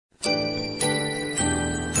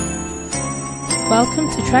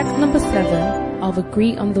Welcome to track number 7 of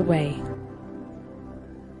Agree on the Way.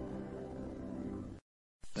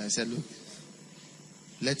 I said, look,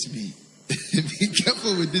 let me be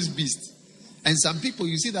careful with this beast. And some people,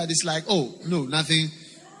 you see that it's like, oh, no, nothing.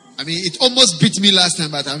 I mean, it almost beat me last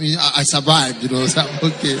time, but I mean, I survived, so I'm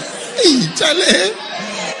okay. Hey, Charlie,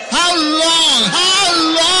 how long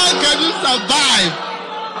can you survive?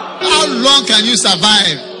 How long can you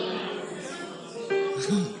survive?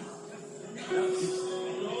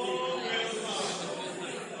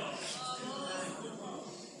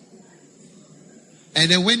 And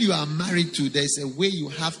then when you are married to, there's a way you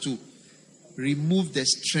have to remove the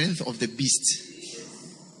strength of the beast.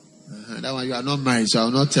 That one, you are not married, so I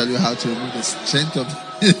will not tell you how to remove the strength of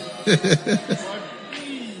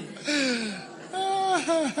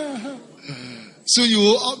So you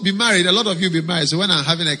will all be married. A lot of you will be married. So when I'm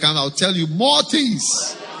having a camp, I'll tell you more things.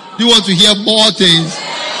 You want to hear more things?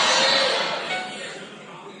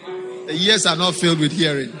 The years are not filled with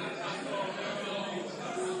hearing.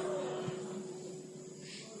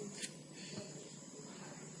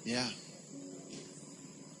 Yeah.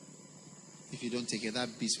 If you don't take it,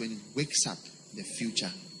 that beast, when it wakes up in the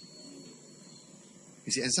future.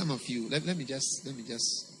 You see, and some of you, let me just,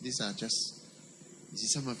 these are just, you see,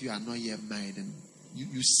 some of you are not yet married, and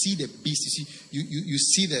you see the beast, you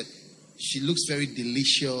see that she looks very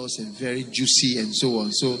delicious and very juicy and so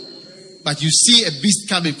on. So, but you see a beast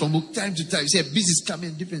coming from time to time. You see a beast is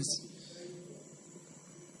coming, different.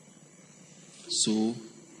 So,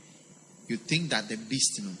 you think that the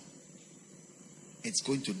beast, it's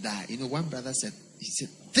going to die. One brother said, he said,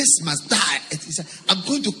 this must die. He said, I'm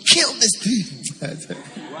going to kill this thing.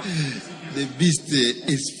 The beast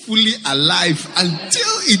is fully alive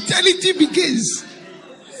until eternity begins.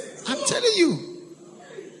 I'm telling you.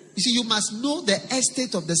 You see, you must know the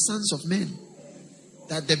estate of the sons of men.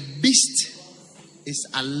 That the beast is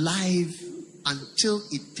alive until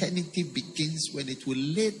eternity begins, when it will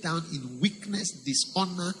lay down in weakness,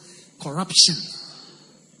 dishonor, corruption.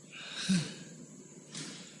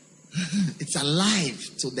 It's alive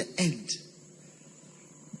till the end.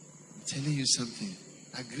 I'm telling you something.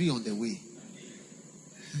 Agree on the way.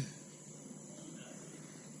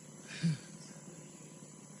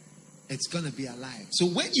 It's going to be alive. So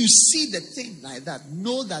when you see the thing like that,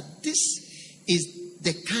 know that this is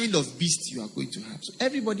the kind of beast you are going to have. So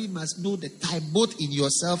everybody must know the type, both in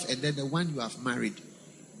yourself and then the one you have married.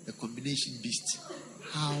 The combination beast.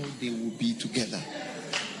 How they will be together.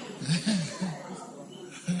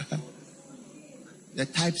 The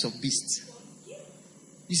types of beasts.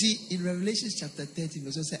 You see, in Revelation chapter 13,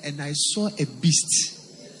 verse 1 says, and I saw a beast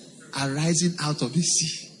arising out of the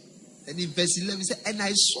sea. And in verse 11, it says, and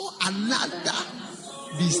I saw another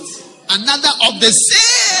beast, another of the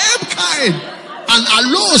same kind, an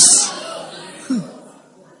alos.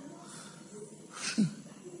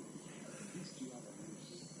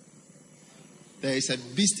 There is a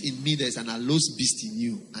beast in me, there is an alos beast in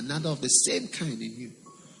you, another of the same kind in you.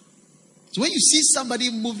 So when you see somebody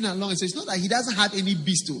moving along, so it's not that he doesn't have any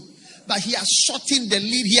beast, but he has shortened the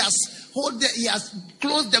lead, he has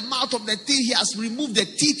closed the mouth of the thing, he has removed the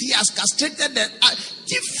teeth, he has castrated the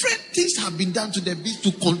different things have been done to the beast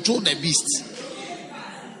to control the beast.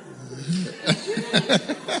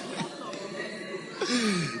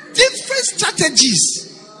 Different strategies.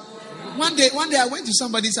 One day I went to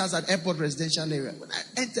somebody's house at Airport Residential Area. When I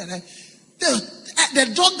entered, the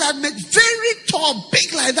dog that made very tall,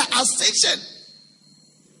 big like that, Alsatian.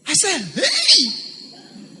 I said, hey!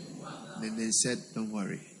 Then they said, don't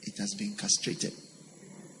worry, it has been castrated.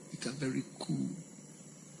 Become very cool.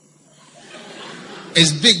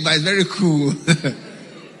 It's big, but it's very cool.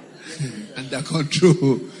 Under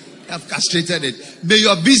control. They have castrated it. May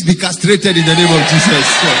your beast be castrated in the name of Jesus.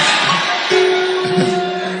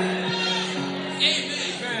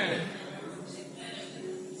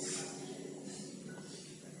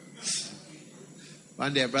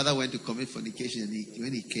 One day a brother went to commit fornication, and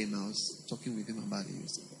when he came, I was talking with him about it. He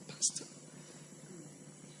said, Pastor,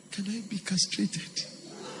 can I be castrated?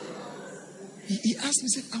 He asked me,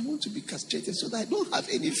 said, I want to be castrated so that I don't have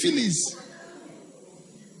any feelings.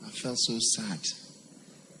 I felt so sad.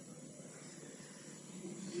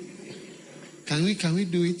 Can we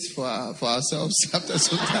do it for ourselves after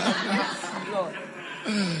some time?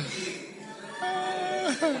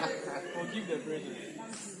 Forgive the brethren.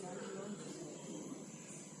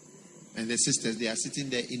 And the sisters, they are sitting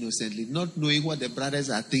there innocently, not knowing what the brothers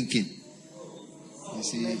are thinking. You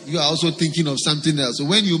see, you are also thinking of something else. So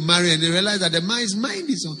when you marry and they realize that the man's mind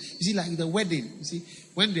is on, you see, like the wedding, you see,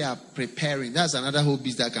 when they are preparing, that's another whole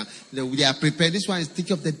business that can, they are prepared. This one is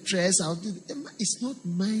thinking of the dress. it's not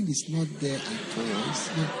mind, it's not there at all.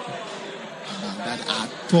 It's not about that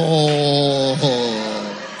at all.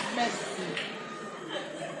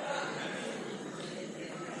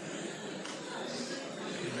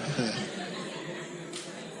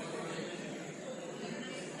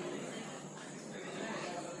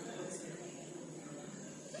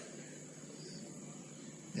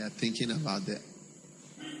 They are thinking about that.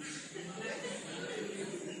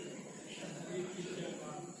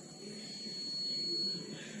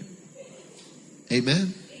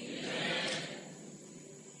 Amen.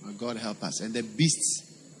 Oh, God help us. And the beasts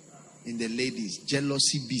in the ladies,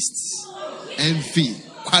 jealousy beasts, envy,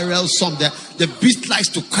 quarrelsome. The beast likes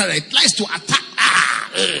to quarrel, it likes to attack.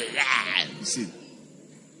 You see,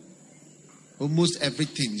 almost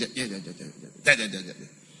everything.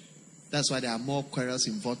 That's why there are more quarrels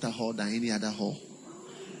in Volta Hall than any other hall,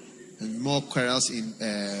 and more quarrels in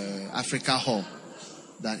Africa Hall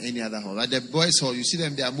than any other hall. Like the boys' hall, you see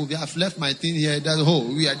them, they are moving. I've left my thing here. That hall,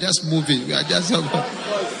 we are just moving. We are just a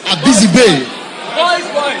busy bay.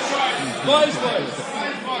 Boys.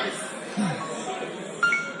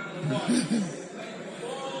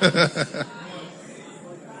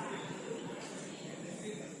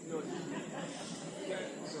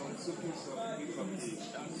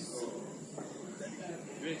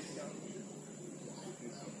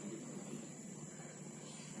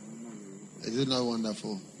 Is it not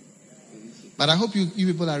wonderful? But I hope you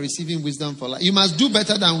people are receiving wisdom for life. You must do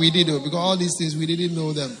better than we did, though, because all these things we didn't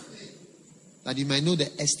know them. That you might know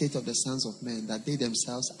the estate of the sons of men, that they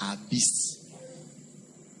themselves are beasts.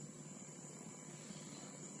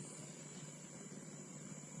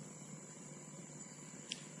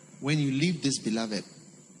 When you leave this beloved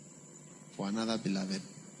for another beloved,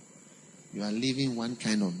 you are leaving one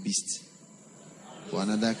kind of beast for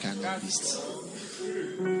another kind of beast.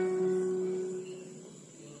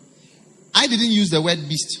 I didn't use the word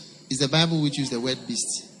beast. It's the Bible which used the word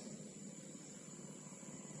beast.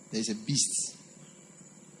 There is a beast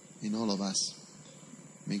in all of us.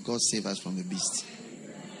 May God save us from the beast.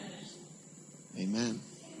 Amen.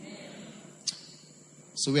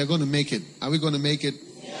 So we are going to make it. Are we going to make it?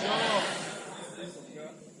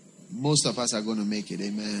 Most of us are going to make it.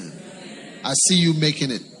 Amen. I see you making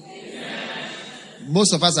it.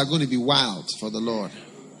 Most of us are going to be wild for the Lord.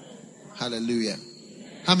 Hallelujah.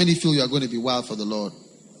 How many feel you are going to be wild for the Lord?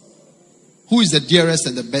 Who is the dearest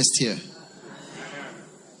and the best here?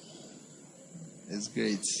 It's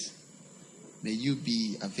great. May you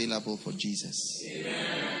be available for Jesus.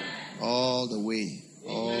 All the way.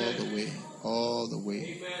 All the way. All the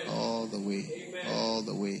way. All the way. All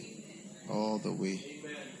the way. All the way.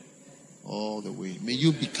 All the way. May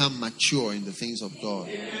you become mature in the things of God.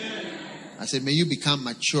 I said, may you become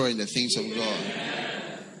mature in the things of God.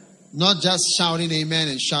 Not just shouting amen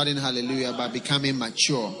and shouting hallelujah, but becoming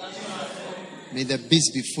mature. May the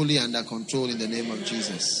beast be fully under control in the name of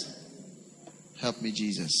Jesus. Help me,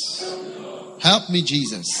 Jesus. Help me,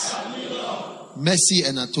 Jesus. Mercy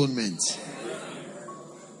and atonement.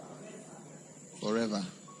 Forever.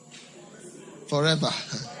 Forever.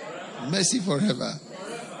 Mercy forever.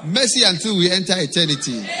 Mercy until we enter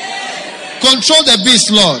eternity. Control the beast,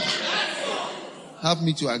 Lord. Help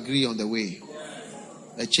me to agree on the way.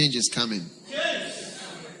 A change is coming.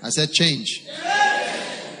 I said change.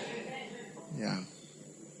 Yeah.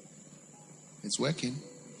 It's working.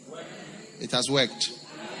 It has worked.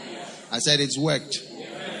 I said it's worked.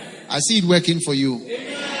 I see it working for you.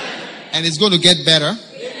 And it's going to get better.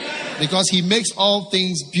 Because He makes all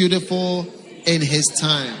things beautiful in His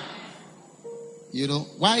time. You know,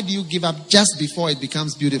 why do you give up just before it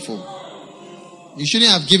becomes beautiful? You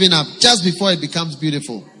shouldn't have given up just before it becomes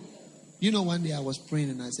beautiful. You know, one day I was praying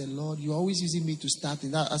and I said, Lord, you're always using me to start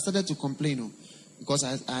in that. I started to complain because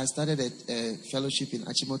I started a fellowship in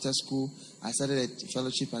Achimota School. I started a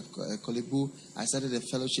fellowship at Kolebu. I started a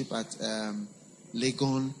fellowship at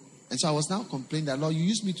Legon. And so I was now complaining that, Lord, you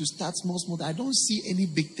used me to start small. I don't see any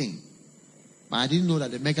big thing. But I didn't know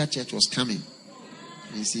that the mega church was coming.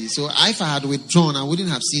 You see, so if I had withdrawn, I wouldn't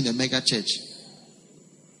have seen the mega church.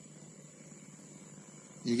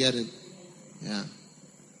 You get it? Yeah.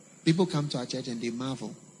 People come to our church and they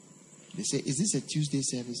marvel. They say, is this a Tuesday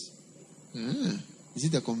service? Is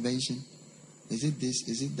it a convention? Is it this?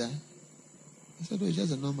 Is it that? I said, no, it's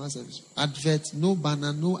just a normal service. Advert, no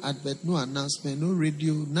banner, no advert, no announcement, no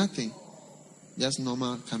radio, nothing. Just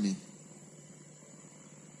normal coming.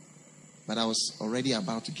 But I was already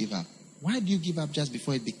about to give up. Why do you give up just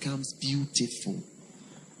before it becomes beautiful?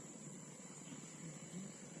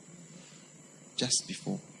 Just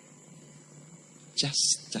before.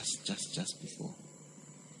 Just before.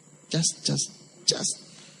 Just.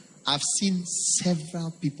 I've seen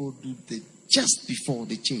several people do that just before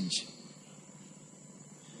they change.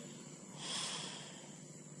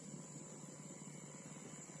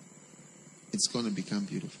 It's going to become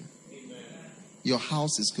beautiful. Amen. Your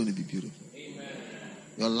house is going to be beautiful. Amen.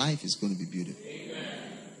 Your life is going to be beautiful. Amen.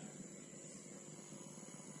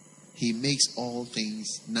 He makes all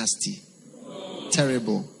things nasty,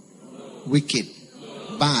 terrible, wicked,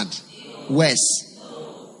 bad, worse.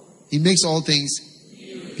 He makes all things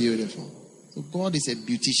beautiful. So God is a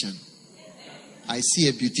beautician. I see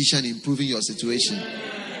a beautician improving your situation.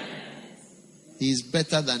 He is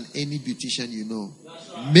better than any beautician you know,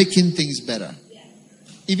 making things better.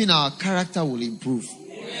 Even our character will improve.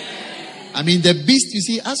 I mean, the beast, you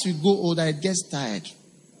see, as we go older, it gets tired.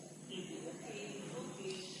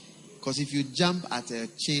 Because if you jump at a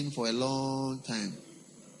chain for a long time,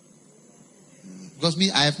 because me,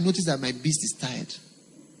 I have noticed that my beast is tired.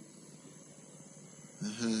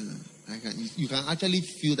 You can actually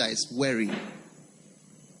feel that it's weary.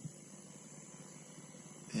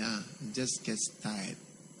 Yeah, it just gets tired.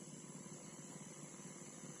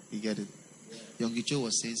 You get it? Young Gicho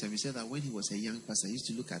was saying something. He said that when he was a young pastor, he used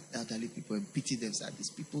to look at elderly people and pity them. Said, these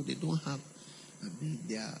people, they don't have,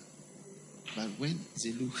 they are. But when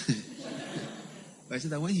Zelu, but he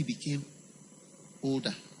said that when he became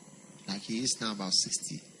older, like he is now about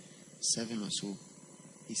 67 or so,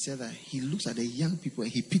 he said that he looks at the young people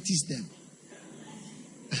and he pities them.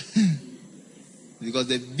 Because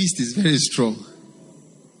the beast is very strong.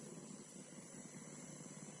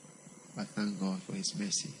 But thank God for his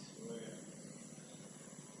mercy.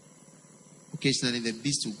 Occasionally the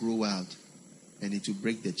beast will grow wild and it will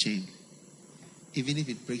break the chain. Even if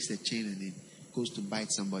it breaks the chain and it goes to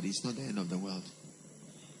bite somebody, it's not the end of the world.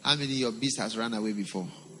 How many of your beast has run away before?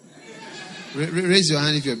 Raise your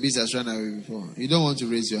hand if your beast has run away before. You don't want to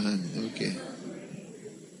raise your hand. Okay.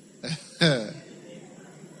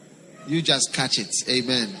 You just catch it.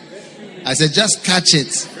 Amen. I said just catch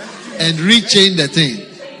it and rechain the thing.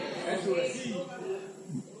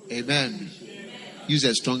 Amen. Use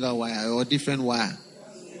a stronger wire or different wire.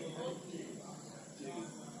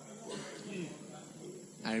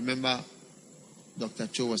 I remember Dr.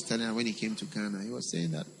 Cho was telling her when he came to Ghana, he was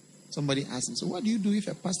saying that somebody asked him, so what do you do if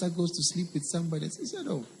a pastor goes to sleep with somebody? He said,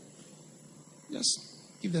 oh, just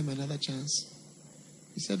give them another chance.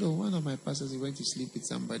 He said, oh, one of my pastors, he went to sleep with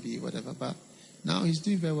somebody, whatever, but now he's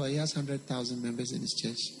doing very well. He has 100,000 members in his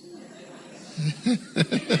church.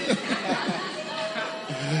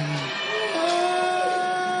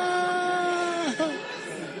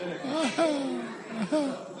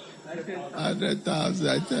 100,000,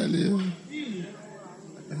 I tell you.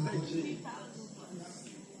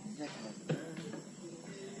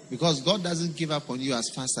 Because God doesn't give up on you as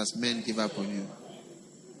fast as men give up on you.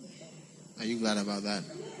 Are you glad about that?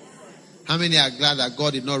 How many are glad that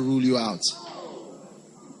God did not rule you out?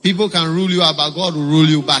 People can rule you out, but God will rule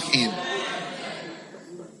you back in.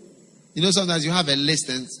 You know, sometimes you have a list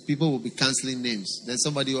and people will be canceling names. Then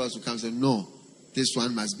somebody else will come and say, no, this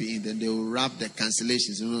one must be in. Then they will wrap the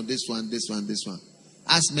cancellations. You know, this one, this one, this one.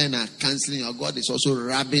 As men are canceling, your God is also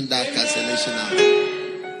wrapping that cancellation out.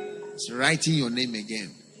 It's writing your name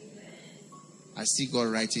again. I see God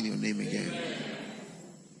writing your name again.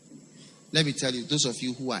 Let me tell you, those of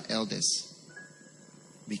you who are elders,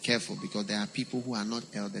 be careful, because there are people who are not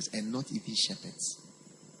elders and not even shepherds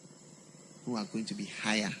who are going to be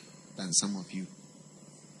higher than some of you.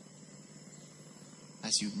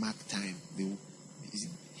 As you mark time,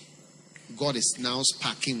 God is now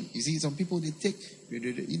sparking. You see, some people, they take,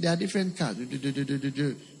 there are different cards.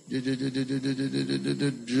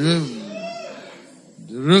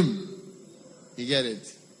 You get it?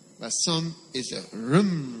 But some is a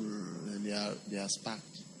room and they are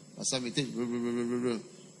sparked. But some it takes and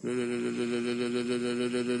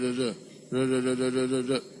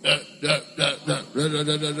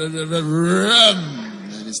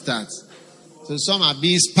it starts. So some are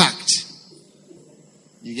being sparked.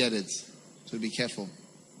 You get it? So be careful.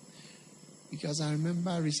 Because I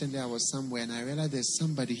remember recently I was somewhere and I realized there's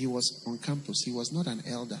somebody, he was on campus. He was not an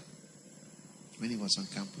elder when he was on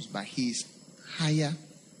campus, but he's higher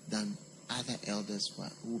than other elders,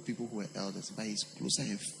 people who were elders, but he's closer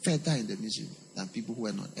and further in the mission than people who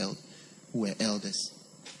were not who were elders.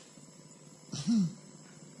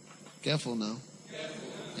 Careful now.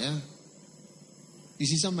 Yeah. You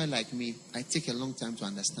see, somebody like me, I take a long time to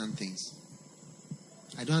understand things.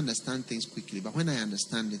 I don't understand things quickly, but when I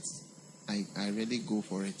understand it, I really go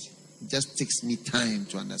for it. It just takes me time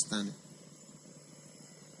to understand it.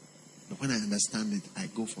 But when I understand it, I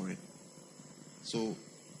go for it. So,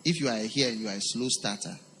 if you are here and you are a slow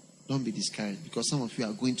starter, Don't be discouraged, because some of you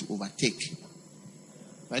are going to overtake.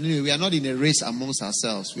 But anyway, we are not in a race amongst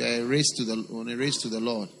ourselves. We are on a race to the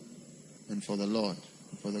Lord, and for the Lord,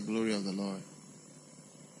 for the glory of the Lord.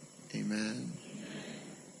 Amen.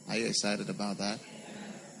 Are you excited about that?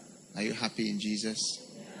 Are you happy in Jesus?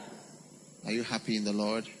 Are you happy in the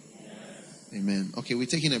Lord? Amen. Okay, we're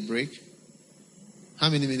taking a break. How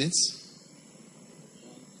many minutes?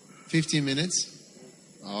 15 minutes?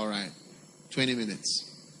 All right. 20 minutes.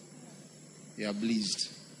 You are pleased.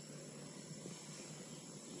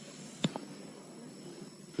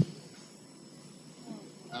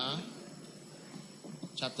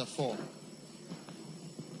 Chapter 4.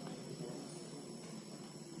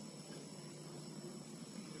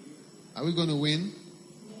 Are we going to win?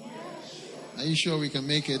 Are you sure we can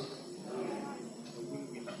make it?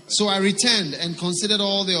 So I returned and considered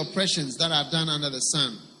all the oppressions that are done under the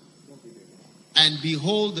sun. And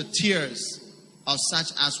behold, the tears of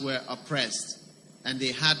such as were oppressed, and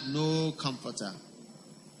they had no comforter.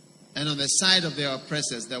 And on the side of their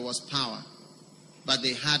oppressors there was power, but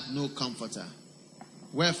they had no comforter.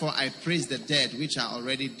 Wherefore I praise the dead which are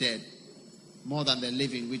already dead, more than the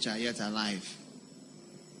living which are yet alive.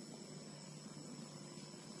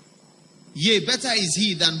 Yea, better is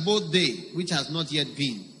he than both they which has not yet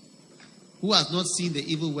been, who has not seen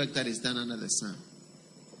the evil work that is done under the sun.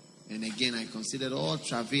 And again I considered all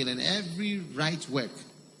travail and every right work,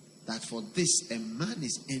 that for this a man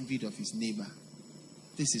is envied of his neighbor.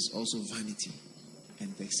 This is also vanity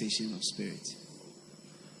and vexation of spirit.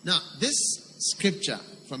 Now, this scripture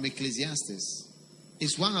from Ecclesiastes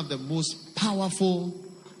is one of the most powerful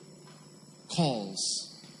calls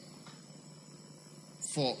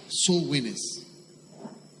for soul winners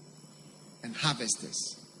and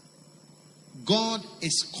harvesters. God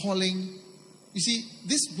is calling. You see,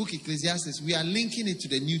 this book Ecclesiastes, we are linking it to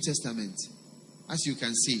the New Testament, as you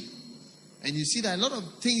can see. And you see that a lot of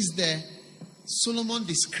things there Solomon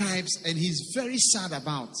describes, and he's very sad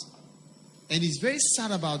about. And he's very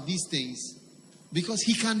sad about these things because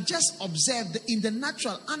he can just observe that in the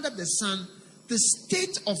natural, under the sun, the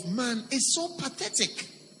state of man is so pathetic.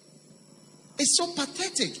 It's so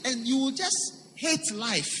pathetic, and you will just hate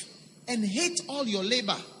life and hate all your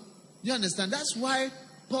labor. You understand? That's why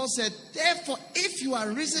Paul said, therefore, if you are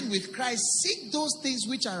risen with Christ, seek those things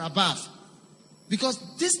which are above. Because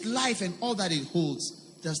this life and all that it holds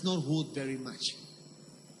does not hold very much.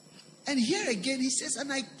 And here again he says,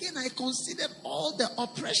 and again I considered all the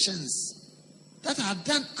oppressions that are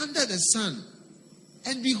done under the sun.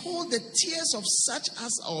 And behold, the tears of such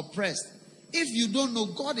as are oppressed. If you don't know,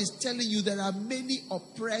 God is telling you there are many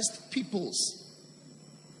oppressed peoples.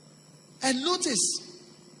 And notice,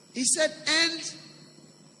 he said, and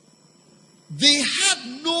they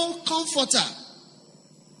had no comforter.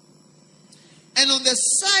 And on the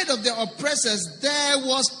side of the oppressors there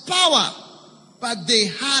was power, but they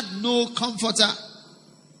had no comforter.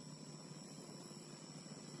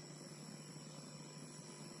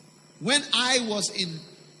 When I was in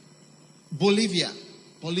Bolivia,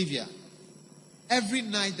 every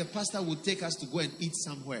night the pastor would take us to go and eat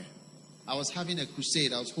somewhere. I was having a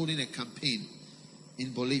crusade. I was holding a campaign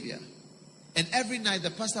in Bolivia. And every night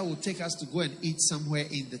the pastor would take us to go and eat somewhere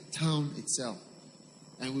in the town itself.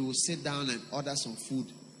 And we would sit down and order some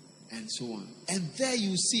food and so on. And there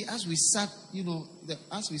you see, as we sat, there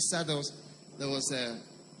was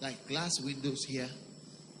like glass windows here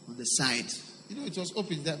on the side. You know, it was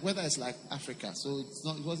open. The weather is like Africa, so it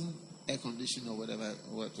wasn't air conditioned or whatever.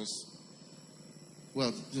 Or it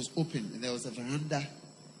was open. And there was a veranda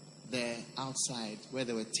there outside where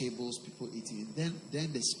there were tables, people eating. And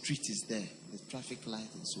then the street is there, the traffic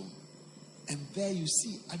light and so on. And there you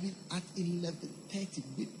see, at 11:30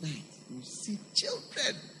 midnight, you see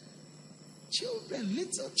children,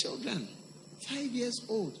 little children, 5 years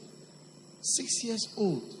old, 6 years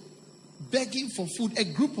old, begging for food, a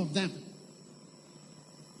group of them.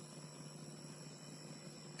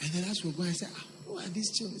 And then as we're going, I said, who are these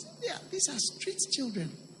children? Yeah, these are street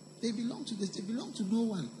children. They belong to this, they belong to no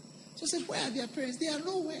one. So I said, where are their parents? They are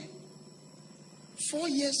nowhere. 4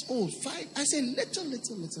 years old, 5. I said, little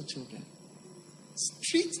children.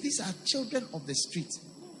 Street, these are children of the street.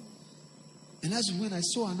 And as when I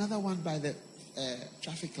saw another one by the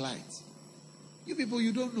traffic light, you people,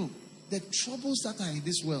 you don't know the troubles that are in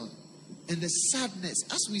this world and the sadness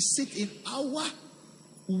as we sit in our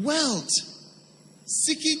world,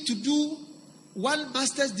 seeking to do one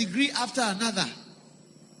master's degree after another,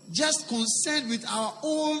 just concerned with our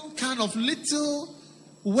own kind of little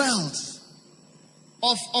world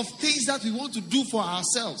of things that we want to do for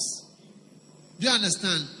ourselves. Do you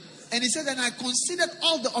understand? And he said, and I considered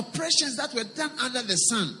all the oppressions that were done under the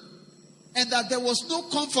sun. and that there was no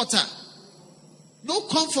comforter. No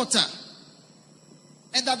comforter.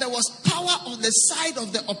 And that there was power on the side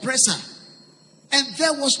of the oppressor. And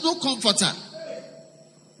there was no comforter.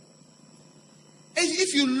 And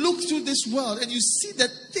if you look through this world and you see the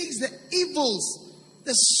things, the evils,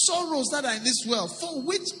 the sorrows that are in this world, for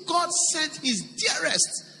which God sent his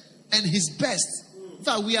dearest and his best. In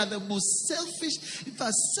fact, we are the most selfish. In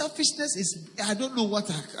fact, selfishness is, I don't know what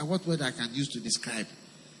word I can use to describe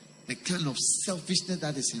the kind of selfishness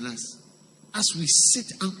that is in us. As we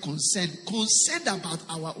sit unconcerned, concerned about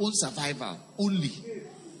our own survival only.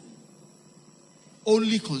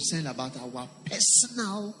 Only concerned about our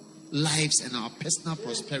personal lives and our personal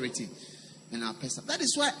prosperity and our personal. That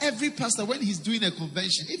is why every pastor, when he's doing a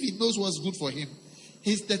convention, if he knows what's good for him,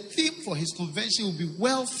 the theme for his convention will be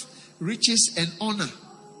wealth, riches, and honor.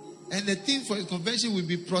 And the theme for his convention will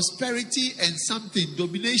be prosperity and something,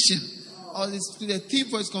 domination. Or the theme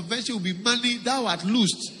for his convention will be money thou art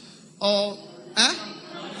loosed. Or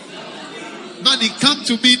money, come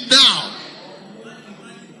to me now.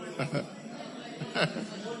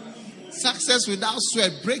 Success without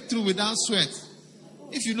sweat, breakthrough without sweat.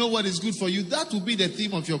 If you know what is good for you, that will be the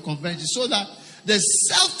theme of your convention. So that the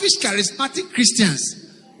selfish, charismatic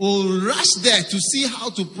Christians will rush there to see how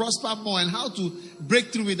to prosper more and how to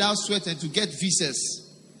break through without sweat and to get visas.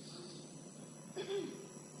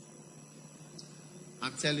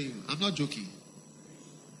 I'm telling you, I'm not joking.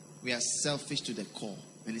 We are selfish to the core.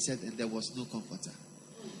 And he said, and there was no comforter.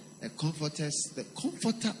 The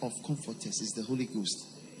comforter of comforters is the Holy Ghost.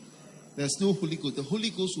 There's no Holy Ghost. The Holy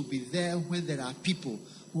Ghost will be there when there are people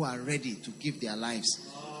who are ready to give their lives.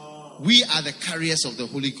 We are the carriers of the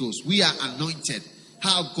Holy Ghost. We are anointed.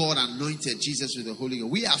 How God anointed Jesus with the Holy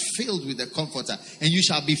Ghost. We are filled with the comforter. And you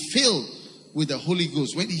shall be filled with the Holy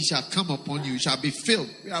Ghost. When he shall come upon you, you shall be filled.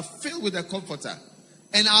 We are filled with the comforter.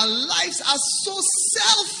 And our lives are so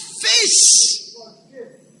selfish.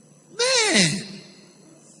 Man.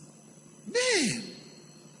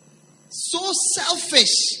 So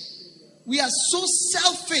selfish. We are so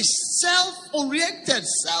selfish, self-oriented,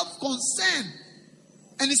 self-concerned.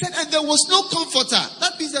 And he said, and there was no comforter.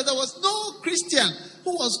 That means that there was no Christian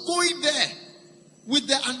who was going there with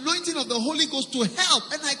the anointing of the Holy Ghost to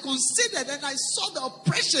help. And I considered and I saw the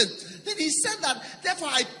oppression. Then he said that, therefore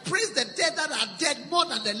I praise the dead that are dead more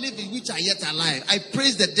than the living which are yet alive. I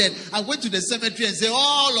praise the dead. I went to the cemetery and said,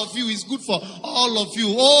 all of you is good for all of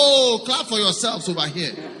you. Oh, clap for yourselves over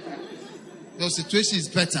here. Your situation is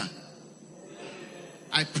better.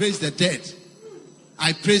 I praise the dead.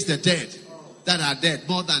 I praise the dead that are dead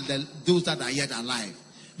more than those that are yet alive.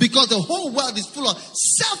 Because the whole world is full of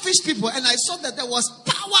selfish people. And I saw that there was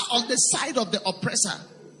power on the side of the oppressor.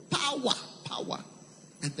 Power.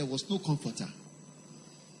 And there was no comforter.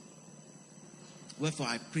 Wherefore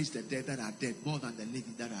I praise the dead that are dead more than the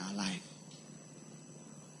living that are alive.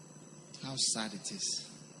 How sad it is.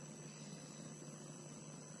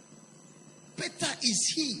 Better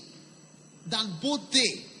is he than both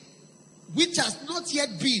they, which has not yet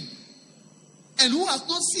been, and who has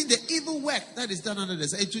not seen the evil work that is done under the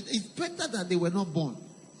sun. It's better that they were not born.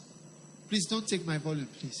 Please don't take my volume,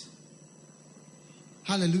 please.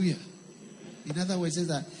 Hallelujah. In other words, it says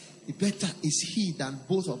that better is he than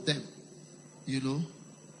both of them. You know,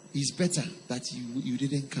 it's better that you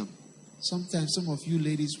didn't come. Sometimes some of you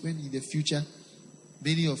ladies, when in the future,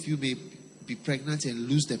 many of you may be pregnant and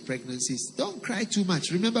lose the pregnancies, don't cry too much.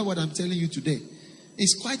 Remember what I'm telling you today.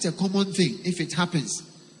 It's quite a common thing if it happens.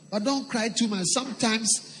 But don't cry too much. Sometimes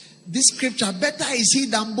this scripture, better is he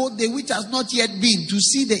than both they which has not yet been, to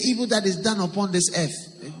see the evil that is done upon this earth.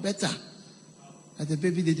 It's better that the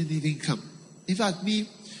baby didn't even come. In fact, me,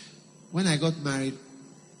 when I got married,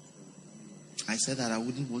 I said that I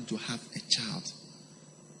wouldn't want to have a child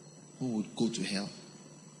who would go to hell.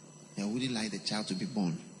 I wouldn't like the child to be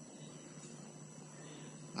born.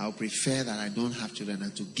 I would prefer that I don't have children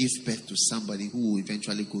and to give birth to somebody who will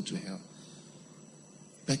eventually go to hell.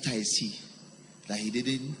 Better is he that he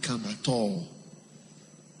didn't come at all.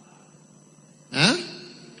 Huh?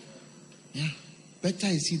 Yeah. Better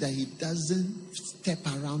is he that he doesn't step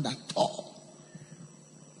around at all.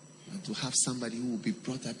 And to have somebody who will be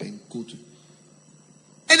brought up and go to.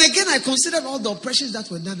 And again, I considered all the oppressions that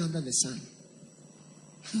were done under the sun.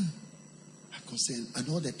 I considered, and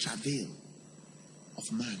all the travail of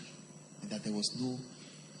man, and that there was no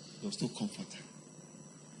comforter,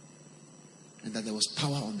 and that there was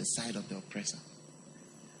power on the side of the oppressor.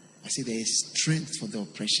 I say there is strength for the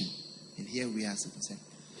oppression, and here we are. So I said,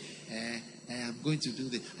 I'm going to do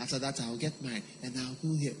this. After that, I'll get married, and I'll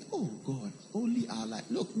go here. Oh God, only our life.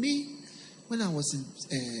 Look, me, when I was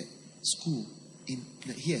in school,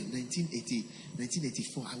 here,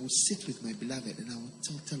 1984, I would sit with my beloved and I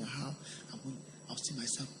would tell her how I'll see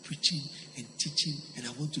myself preaching and teaching, and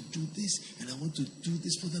I want to do this, and I want to do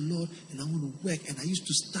this for the Lord, and I want to work. And I used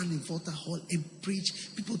to stand in Volta Hall and preach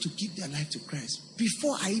people to give their life to Christ.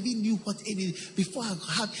 Before I even knew before I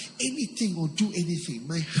had anything or do anything,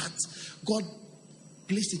 my heart, God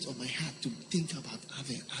placed it on my heart to think about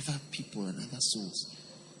other people and other souls.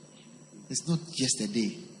 It's not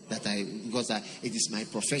yesterday that it is my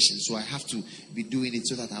profession, so I have to be doing it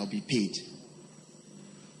so that I'll be paid.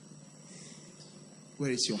 Where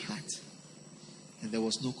is your heart? And there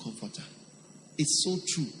was no comforter. It's so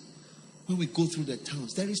true. When we go through the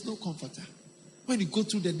towns, there is no comforter. When we go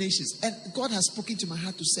through the nations, and God has spoken to my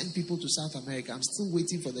heart to send people to South America. I'm still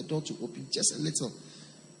waiting for the door to open just a little.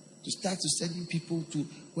 To start to sending people to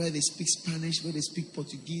where they speak Spanish, where they speak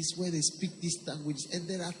Portuguese, where they speak these languages. And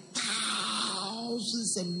there are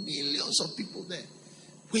thousands and millions of people there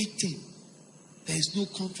waiting. There is no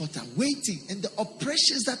comforter, waiting. And the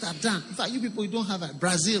oppressions that are done. In fact, you people, you don't have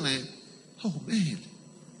Brazil, oh man.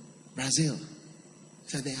 Brazil.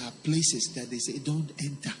 So there are places that they say, don't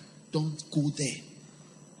enter. Don't go there.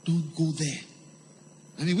 Don't go there.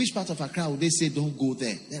 I mean, which part of Accra would they say don't go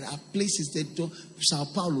there? There are places that don't, Sao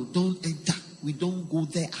Paulo, don't enter. We don't go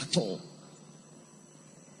there at all.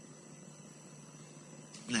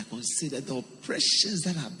 And I consider the oppressions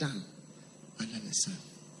that are done under the sun.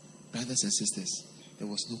 Brothers and sisters, there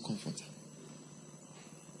was no comforter.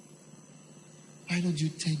 Why don't you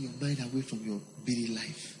turn your mind away from your busy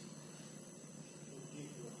life?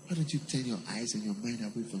 Why don't you turn your eyes and your mind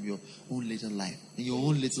away from your own little life and your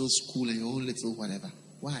own little school and your own little whatever?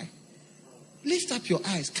 Why? Lift up your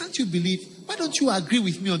eyes. Can't you believe? Why don't you agree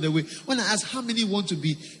with me on the way? When I ask how many want to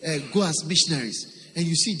go as missionaries, and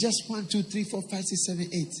you see just 1, 2, 3, 4, 5, 6, 7,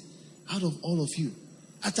 8 out of all of you.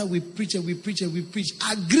 After we preach and we preach and we preach,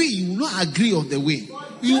 agree. You will not agree on the way.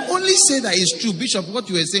 You only say that it's true. Bishop, what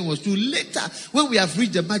you were saying was true. Later, when we have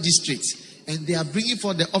reached the magistrate and they are bringing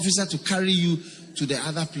for the officer to carry you to the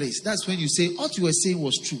other place, that's when you say, what you were saying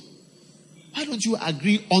was true. Why don't you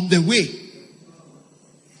agree on the way?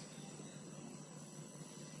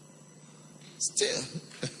 Still.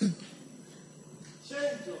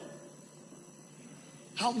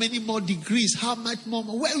 How many more degrees? How much more?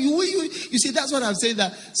 Well, you see, that's what I'm saying.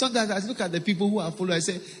 That sometimes I look at the people who are following, I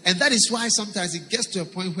say, and that is why sometimes it gets to a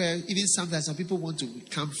point where even sometimes some people want to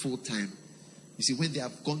become full time. You see, when they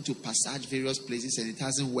have gone to passage various places and it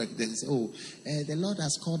hasn't worked, then they say, the Lord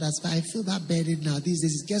has called us, but I feel that burden now. These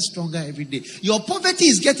days it gets stronger every day. Your poverty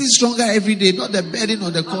is getting stronger every day, not the burden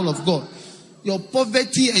or the call of God. Your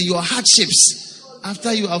poverty and your hardships,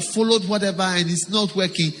 after you have followed whatever and it's not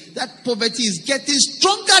working, that poverty is getting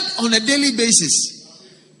stronger on a daily basis.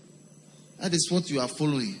 That is what you are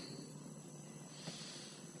following.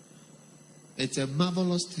 It's a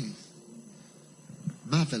marvelous thing.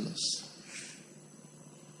 Marvelous.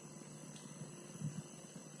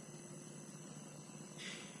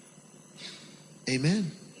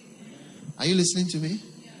 Amen. Are you listening to me?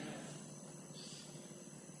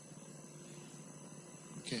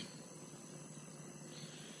 Okay.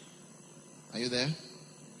 Are you there?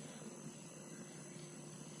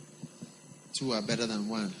 Two are better than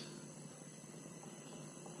one.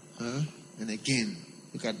 And again,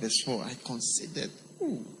 look at verse 4. I considered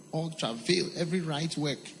all travail, every right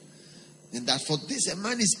work. And that for this a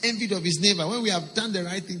man is envied of his neighbor. When we have done the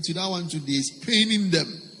right thing to that one today, is paining them.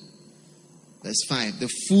 Verse 5. The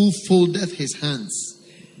fool foldeth his hands.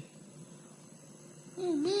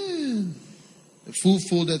 Oh man. The fool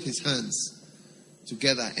foldeth his hands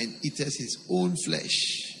together and eateth his own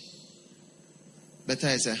flesh. Better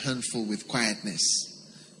is a handful with quietness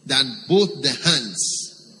than both the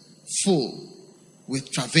hands full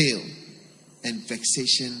with travail and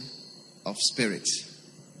vexation of spirit.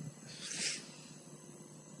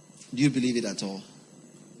 Do you believe it at all?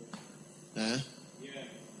 Huh?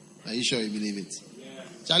 Are you sure you believe it? Yeah.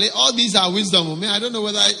 Charlie, all these are wisdom. Man, I don't know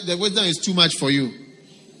whether the wisdom is too much for you.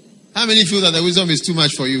 How many feel that the wisdom is too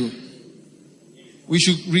much for you? We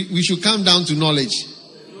should come down to knowledge.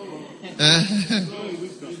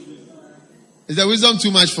 Is the wisdom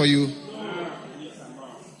too much for you?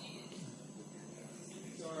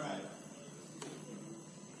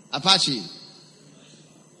 Apache.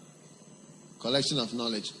 Collection of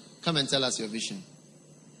knowledge. Come and tell us your vision.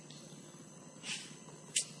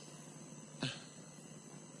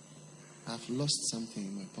 I've lost something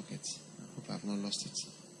in my pocket. I hope I've not lost it.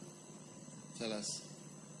 Tell us.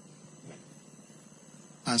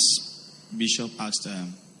 As Bishop asked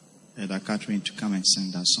Elder Catherine to come and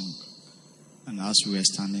sing that song, and as we were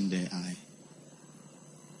standing there,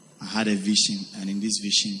 I had a vision, and in this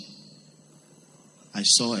vision, I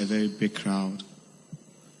saw a very big crowd,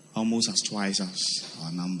 almost as twice as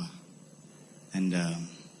our number. And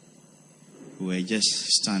we were just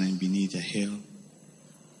standing beneath a hill.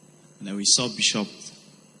 And then we saw Bishop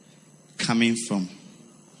coming from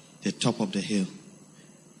the top of the hill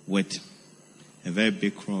with a very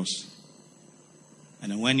big cross.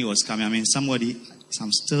 And then when he was coming,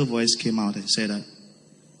 some still voice came out and said,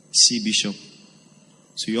 "See Bishop."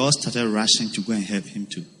 So we all started rushing to go and help him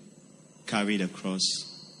to carry the cross.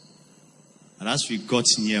 And as we got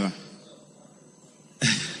nearer,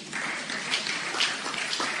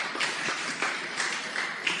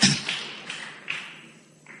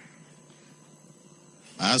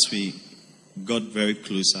 as we got very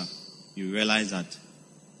closer, you realized that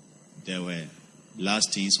there were blood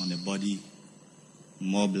stains on the body.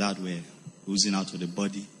 More blood were oozing out of the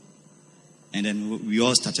body. And then we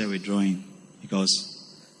all started withdrawing because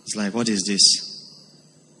it's like, what is this?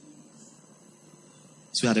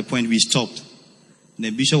 So at the point we stopped. And the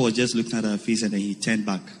bishop was just looking at our face, and then he turned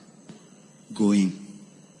back, going.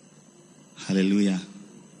 Hallelujah.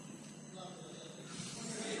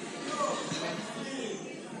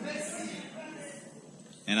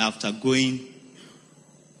 And after going,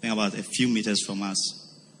 I think about a few meters from us,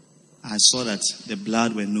 I saw that the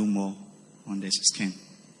blood were no more on the skin.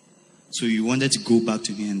 So we wanted to go back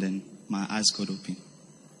to him, and then my eyes got open.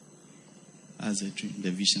 As a dream,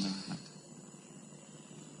 the vision I had.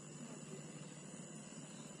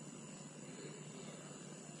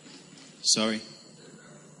 Sorry.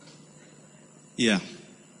 Yeah.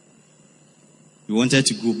 We wanted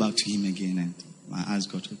to go back to him again, and my eyes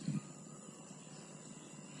got open.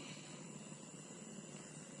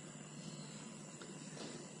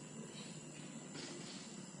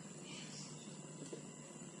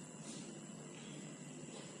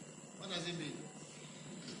 What does it mean?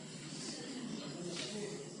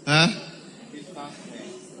 Huh?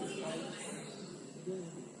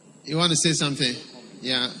 You want to say something?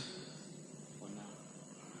 Yeah.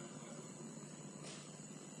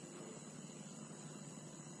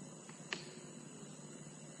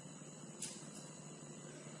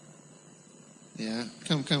 Yeah.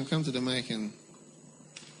 Come to the mic. And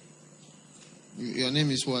your name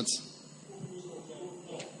is what?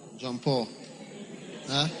 John Paul.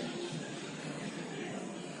 Huh?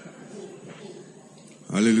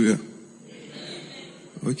 Hallelujah.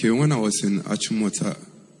 Okay, when I was in Achimota,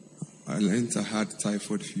 I learned I had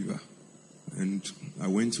typhoid fever, and I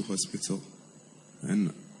went to hospital,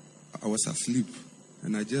 and I was asleep,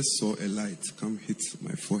 and I just saw a light come hit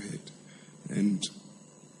my forehead, and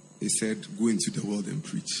he said, "Go into the world and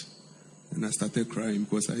preach." And I started crying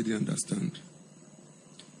because I didn't understand.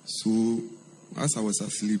 So as I was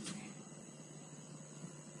asleep,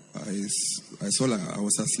 I saw like I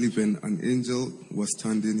was asleep, and an angel was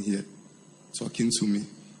standing here talking to me.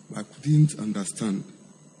 I couldn't understand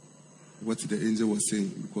what the angel was saying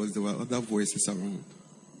because there were other voices around.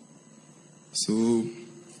 So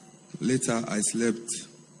later I slept,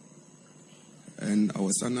 and I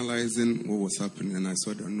was analyzing what was happening, and I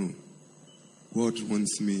saw that no, God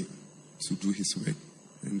wants me to do his work,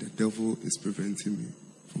 and the devil is preventing me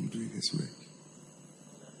from doing his work,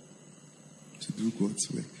 to do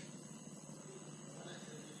God's work.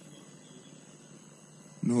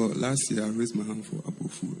 No, last year I raised my hand for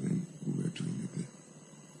Abofu, and we were doing it there.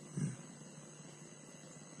 Yeah.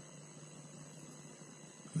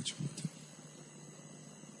 Achimota.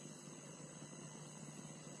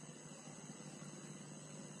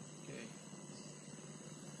 Okay.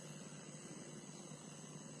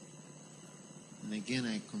 And again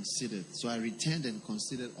I considered. So I returned and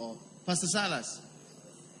considered all. Pastor Salas,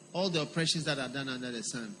 all the oppressions that are done under the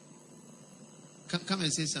sun. Come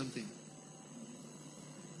and say something.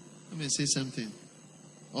 Come and say something.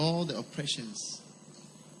 All the oppressions.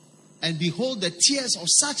 And behold, the tears of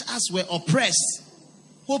such as were oppressed,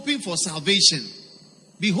 hoping for salvation.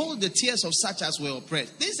 Behold, the tears of such as were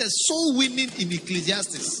oppressed. This is soul winning in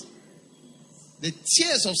Ecclesiastes. The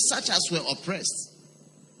tears of such as were oppressed.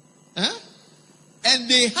 Huh? And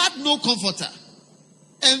they had no comforter.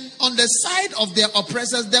 And on the side of their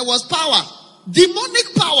oppressors, there was power.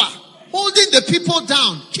 Demonic power. Holding the people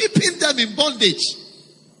down. Keeping them in bondage.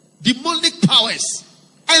 Demonic powers.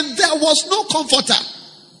 And there was no comforter.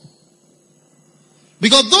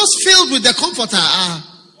 Because those filled with the comforter are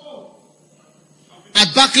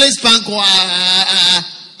at Barclays Bank or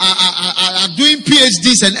are doing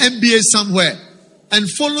PhDs and MBAs somewhere and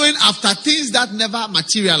following after things that never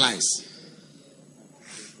materialize.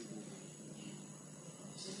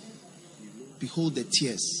 Behold the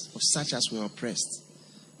tears of such as were oppressed,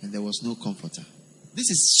 and there was no comforter. This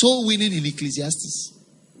is soul winning in Ecclesiastes.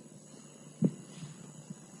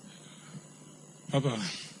 Papa,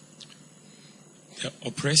 the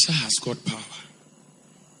oppressor has got power.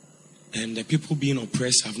 And the people being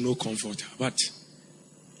oppressed have no comfort. But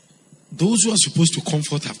those who are supposed to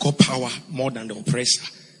comfort have got power more than the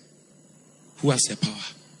oppressor, who has the power.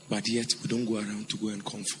 But yet we don't go around to go and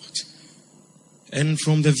comfort. And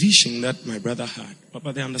from the vision that my brother had,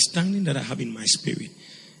 Papa, the understanding that I have in my spirit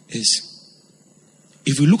is,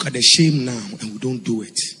 if we look at the shame now and we don't do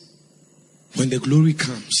it, when the glory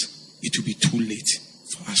comes, it will be too late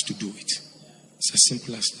for us to do it. It's as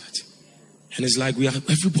simple as that. And it's like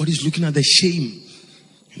everybody's looking at the shame.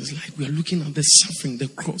 And it's like we are looking at the suffering, the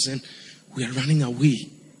cross, and we are running away.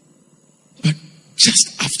 But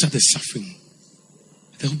just after the suffering,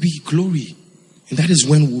 there will be glory. And that is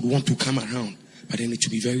when we would want to come around. But then it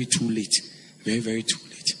will be very too late. Very, very too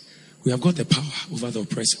late. We have got the power over the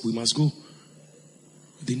oppressor. We must go.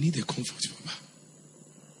 They need the comfort, Papa.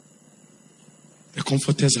 The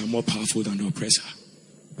comforters are more powerful than the oppressor.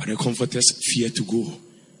 But the comforters fear to go.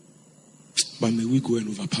 But may we go and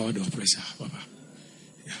overpower the oppressor, Papa.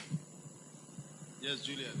 Yeah. Yes,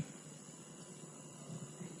 Julian.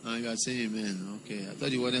 You are saying amen. Okay. I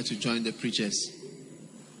thought you wanted to join the preachers.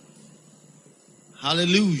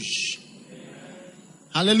 Hallelujah.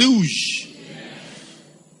 Hallelujah.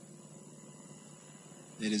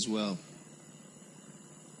 It is well.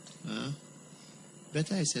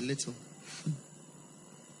 Better is a little.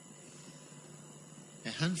 A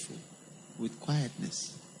handful with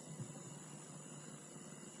quietness.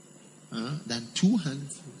 Than 2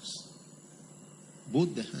 handfuls.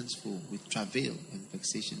 Both the hands full with travail and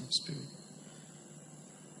vexation of spirit.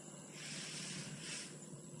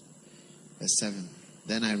 Verse 7.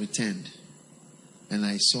 Then I returned, and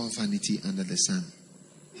I saw vanity under the sun.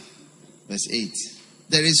 Verse 8.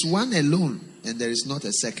 There is one alone, and there is not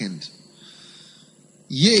a second.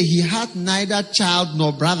 Yea, he had neither child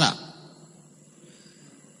nor brother.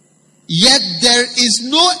 Yet there is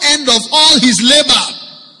no end of all his labor.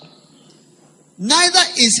 Neither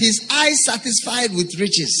is his eye satisfied with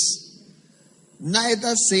riches.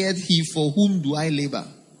 Neither saith he, for whom do I labor,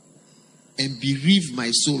 and bereave my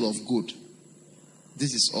soul of good.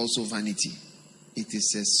 This is also vanity. It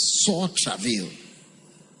is a sore travail.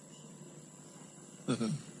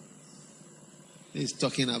 He's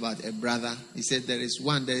talking about a brother. He said there is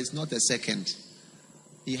one, there is not a second.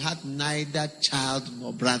 He had neither child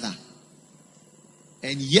nor brother.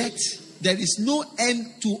 And yet, there is no end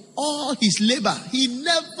to all his labor. He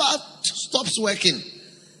never stops working.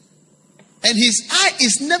 And his eye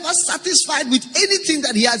is never satisfied with anything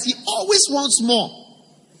that he has. He always wants more.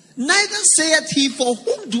 Neither saith he, for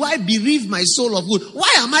whom do I bereave my soul of good?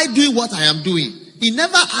 Why am I doing what I am doing? He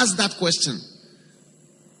never asked that question.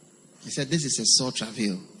 He said, this is a sore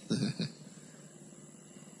travail.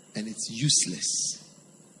 And it's useless.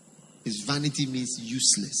 His vanity means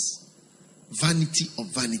useless. Vanity of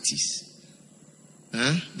vanities.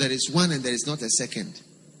 There is one and there is not a second.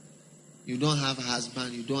 You don't have a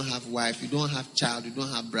husband, you don't have wife, you don't have child, you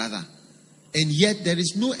don't have brother. And yet there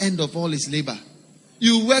is no end of all his labor.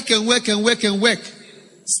 You work and work and work and work.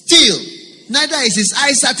 Still, neither is his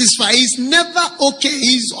eye satisfied. He's never okay.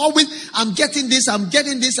 He's always, I'm getting this, I'm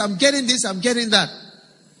getting this, I'm getting this, I'm getting that.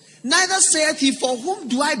 Neither saith he, for whom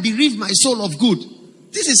do I bereave my soul of good?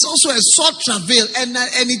 This is also a sore travail, and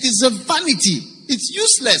it is a vanity. It's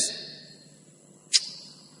useless.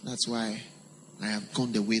 That's why I have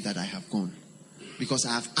gone the way that I have gone. Because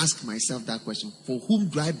I have asked myself that question. For whom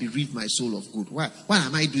do I bereave my soul of good? Why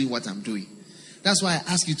am I doing what I'm doing? That's why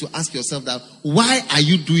I ask you to ask yourself that. Why are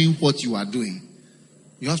you doing what you are doing?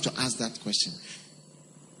 You have to ask that question.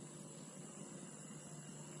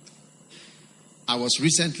 I was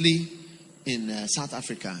recently in South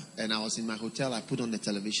Africa, and I was in my hotel. I put on the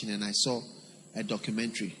television and I saw a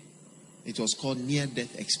documentary. It was called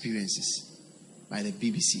Near-Death Experiences by the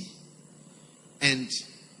BBC. And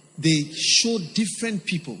they showed different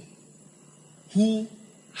people who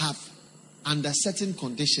have, under certain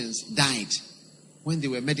conditions, died when they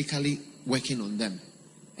were medically working on them.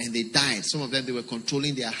 And they died. Some of them, they were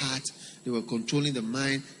controlling their heart, they were controlling the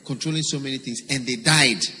mind, controlling so many things, and they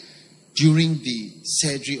died during the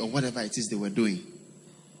surgery or whatever it is they were doing.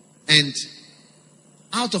 And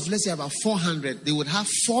out of, let's say, about 400, they would have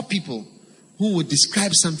 4 people who would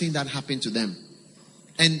describe something that happened to them.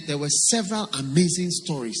 And there were several amazing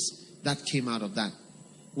stories that came out of that.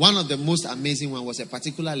 One of the most amazing one was a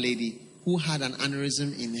particular lady who had an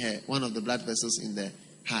aneurysm in one of the blood vessels in the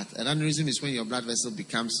heart. An aneurysm is when your blood vessel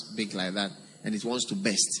becomes big like that and it wants to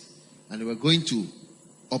burst. And they were going to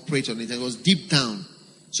operate on it. It was deep down.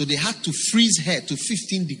 So they had to freeze her to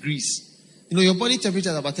 15 degrees. You know, your body temperature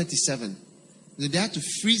is about 37. So they had to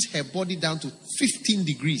freeze her body down to 15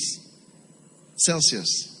 degrees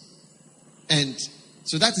Celsius. And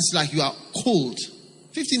so that is like you are cold.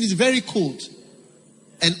 15 is very cold.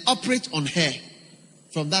 And operate on her.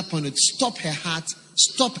 From that point on, stop her heart,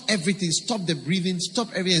 stop everything, stop the breathing, stop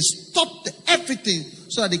everything, stop everything,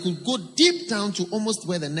 so that they could go deep down to almost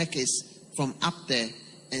where the neck is from up there,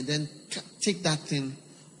 and then take that thing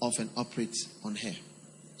off and operate on her.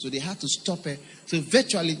 So they had to stop her. So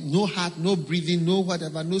virtually no heart, no breathing, no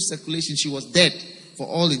whatever, no circulation. She was dead for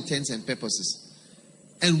all intents and purposes.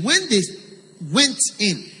 And when they went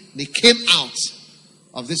in, they came out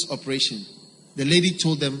of this operation, the lady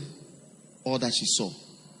told them all that she saw.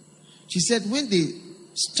 She said when they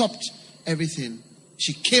stopped everything,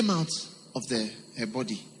 she came out of her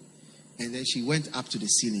body, and then she went up to the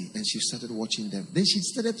ceiling and she started watching them. Then she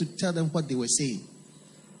started to tell them what they were saying.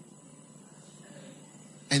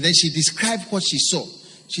 And then she described what she saw.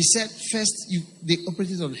 She said first they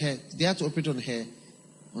operated on her. They had to operate on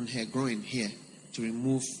her groin here to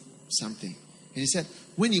remove something. And he said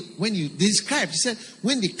when you described, he said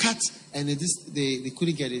when they cut and they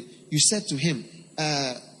couldn't get it, you said to him,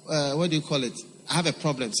 what do you call it? I have a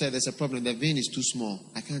problem. Said there's a problem. The vein is too small.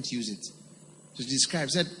 I can't use it. So she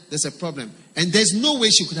described, said there's a problem. And there's no way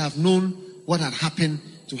she could have known what had happened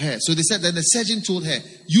to her. So they said that the surgeon told her,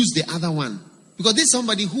 use the other one. Because this is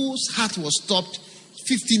somebody whose heart was stopped,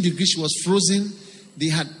 15 degrees, she was frozen. They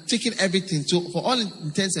had taken everything. So for all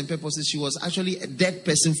intents and purposes, she was actually a dead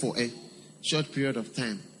person for a short period of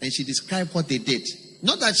time. And she described what they did.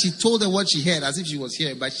 Not that she told them what she heard as if she was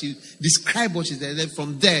here, but she described what she did. Then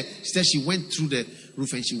from there, she said she went through the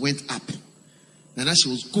roof and she went up. And as she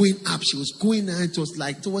was going up, she was going and it was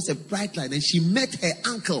like towards a bright light. And she met her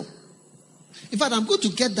uncle. In fact, I'm going to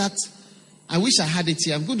get that. I wish I had it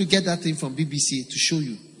here. I'm going to get that thing from BBC to show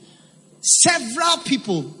you. Several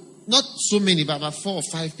people, not so many, but about 4 or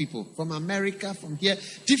 5 people from America, from here,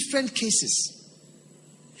 different cases.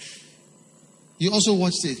 You also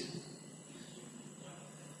watched it.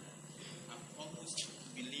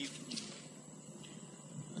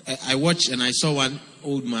 I watched and I saw one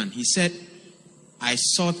old man. He said, I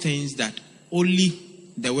saw things that only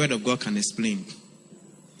the word of God can explain.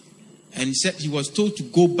 And he said he was told to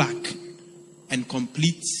go back and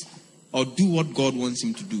complete or do what God wants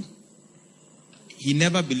him to do. He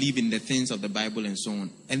never believed in the things of the Bible and so on.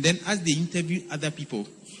 And then as they interviewed other people,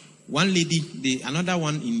 one lady, another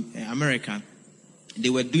one in America, they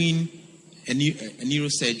were doing a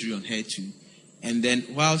neurosurgery on her too. And then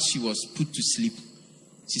while she was put to sleep,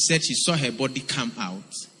 she said she saw her body come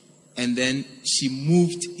out, and then she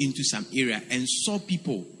moved into some area and saw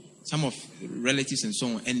people, some of relatives and so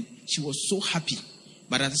on, and she was so happy.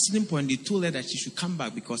 But at a certain point, they told her that she should come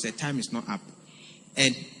back because her time is not up.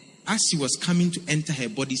 And as she was coming to enter her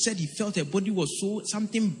body, he said he felt her body was so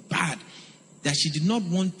something bad that she did not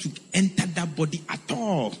want to enter that body at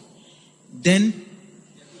all. Then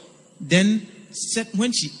said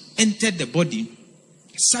when she entered the body,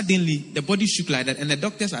 suddenly the body shook like that, and the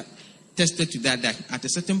doctors attested to that at a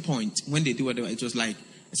certain point when they do whatever, it was like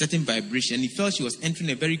a certain vibration. He felt she was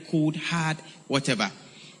entering a very cold, hard, whatever.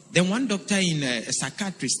 Then one doctor a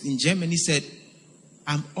psychiatrist in Germany said,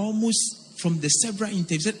 I'm almost, from the several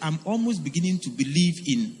interviews, said, I'm almost beginning to believe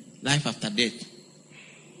in life after death.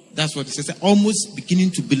 That's what he said, almost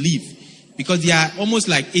beginning to believe. Because they are almost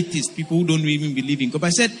like atheists, people who don't even believe in God. But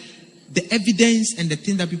I said, the evidence and the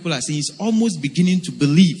thing that people are saying is almost beginning to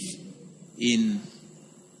believe in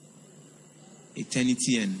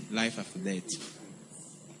eternity and life after death.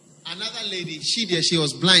 Another lady, she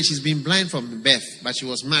was blind. She's been blind from birth, but she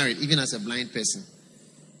was married even as a blind person.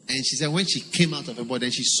 And she said when she came out of her body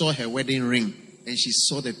and she saw her wedding ring and she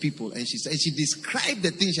saw the people and she described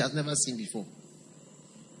the thing she had never seen before.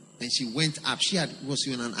 And she went up. Was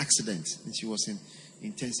in an accident and she was in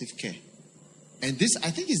intensive care. And this, I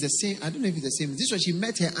think, is the same. I don't know if it's the same. This was she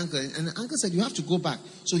met her uncle, and the uncle said, "You have to go back."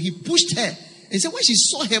 So he pushed her. And said when she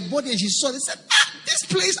saw her body and she saw, they said, "This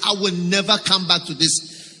place, I will never come back to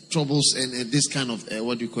this troubles and this kind of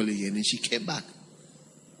what do you call it here?" And then she came back.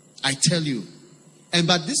 I tell you.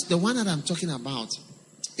 But the one that I'm talking about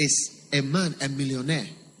is a man, a millionaire.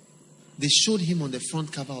 They showed him on the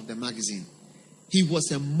front cover of the magazine. He was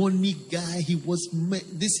a money guy. He was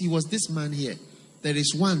this man here. There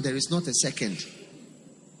is one, there is not a second.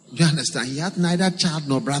 Do you understand? He had neither child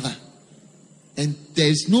nor brother. And there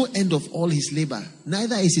is no end of all his labor.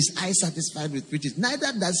 Neither is his eye satisfied with riches.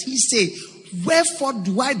 Neither does he say, wherefore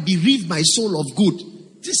do I bereave my soul of good?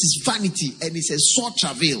 This is vanity and it's a sore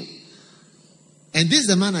travail. And this is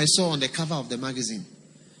the man I saw on the cover of the magazine.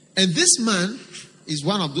 And this man is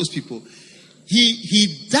one of those people.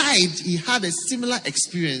 He died. He had a similar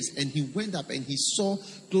experience, and he went up and he saw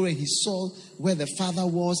glory, and he saw where the Father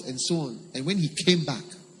was, and so on. And when he came back,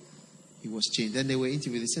 he was changed. Then they were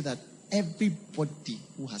interviewed. They said that everybody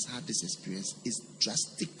who has had this experience is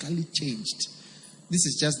drastically changed. This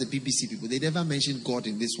is just the BBC people. They never mentioned God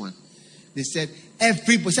in this one. They said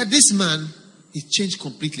everybody said this man, he changed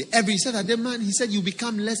completely. He said that the man, he said they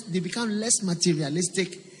become less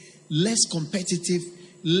materialistic, less competitive,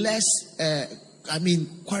 less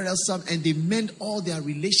quarrelsome, and they mend all their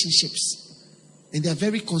relationships. And they are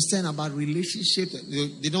very concerned about relationships.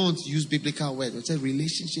 They don't want to use biblical words. They say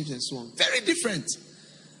relationships and so on. Very different.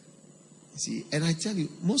 You see, and I tell you,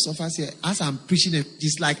 most of us here, as I'm preaching,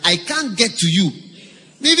 it's like I can't get to you.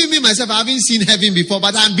 Maybe me myself, I haven't seen heaven before,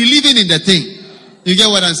 but I'm believing in the thing. You get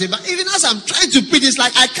what I'm saying? But even as I'm trying to preach, it's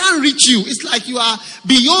like I can't reach you. It's like you are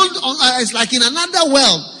beyond. It's like in another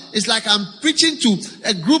world. It's like I'm preaching to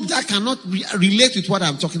a group that cannot relate with what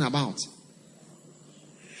I'm talking about.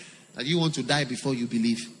 That you want to die before you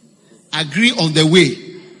believe. Agree on the way.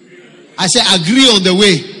 I say agree on the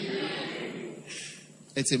way.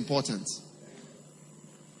 It's important.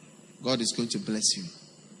 God is going to bless you.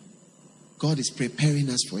 God is preparing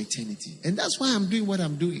us for eternity. And that's why I'm doing what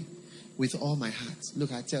I'm doing with all my heart.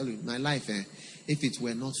 Look, I tell you, my life, if it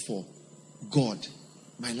were not for God,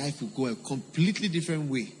 my life would go a completely different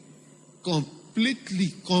way. Completely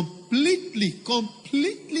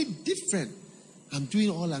different. I'm doing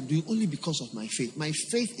all I'm doing only because of my faith. My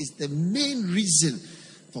faith is the main reason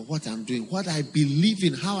for what I'm doing. What I believe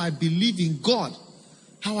in, how I believe in God.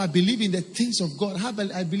 How I believe in the things of God. How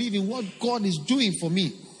I believe in what God is doing for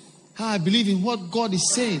me. How I believe in what God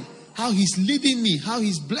is saying. How He's leading me. How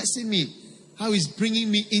He's blessing me. How He's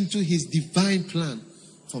bringing me into His divine plan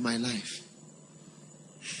for my life.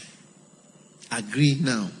 Agree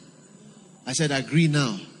now. I said agree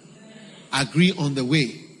now. Agree on the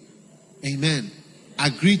way. Amen.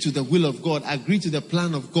 Agree to the will of God. Agree to the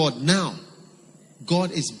plan of God now.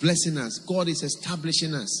 God is blessing us. God is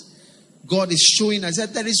establishing us. God is showing us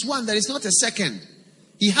that there is one, there is not a second.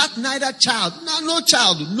 He had neither child, no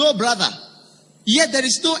child, no brother. Yet there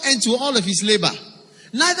is no end to all of his labor.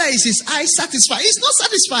 Neither is his eye satisfied. He's not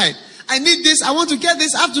satisfied. I need this, I want to get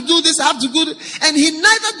this, I have to do this, I have to do this. And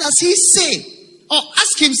neither does he say or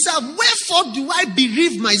ask himself, wherefore do I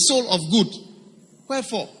bereave my soul of good?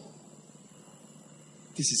 Wherefore?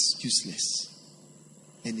 This is useless.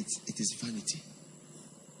 And it is vanity.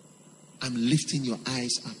 I'm lifting your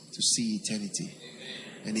eyes up to see eternity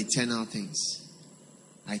and eternal things.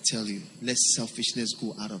 I tell you, let selfishness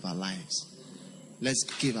go out of our lives. Let's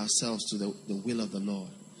give ourselves to the will of the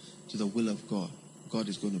Lord, to the will of God. God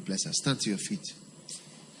is going to bless us. Stand to your feet.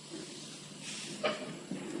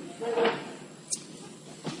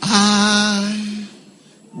 I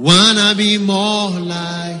wanna be more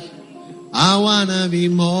like, I wanna be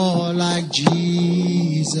more like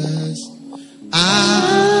Jesus.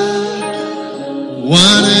 I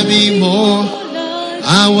wanna be more,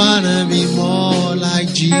 I wanna be more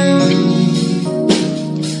like Jesus.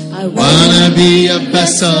 I wanna be a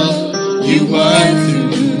vessel you work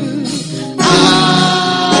through.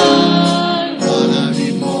 I wanna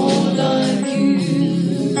be more like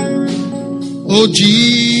you. Oh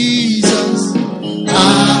Jesus,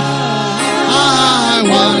 I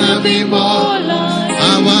wanna be more like,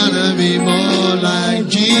 I wanna be more like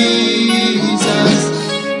Jesus.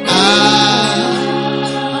 I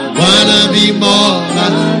wanna be more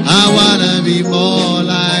like, I wanna be more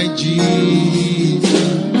like Jesus.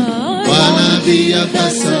 Wanna be a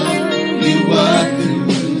vessel you work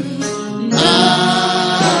through.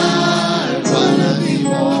 I wanna be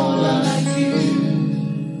more like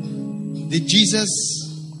you. Did Jesus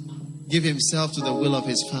give himself to the will of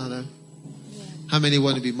his Father? How many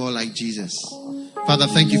want to be more like Jesus? Father,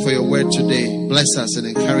 thank you for your word today. Bless us and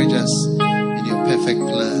encourage us in your perfect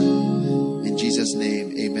plan. In Jesus'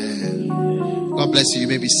 name, amen. God bless you. You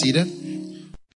may be seated.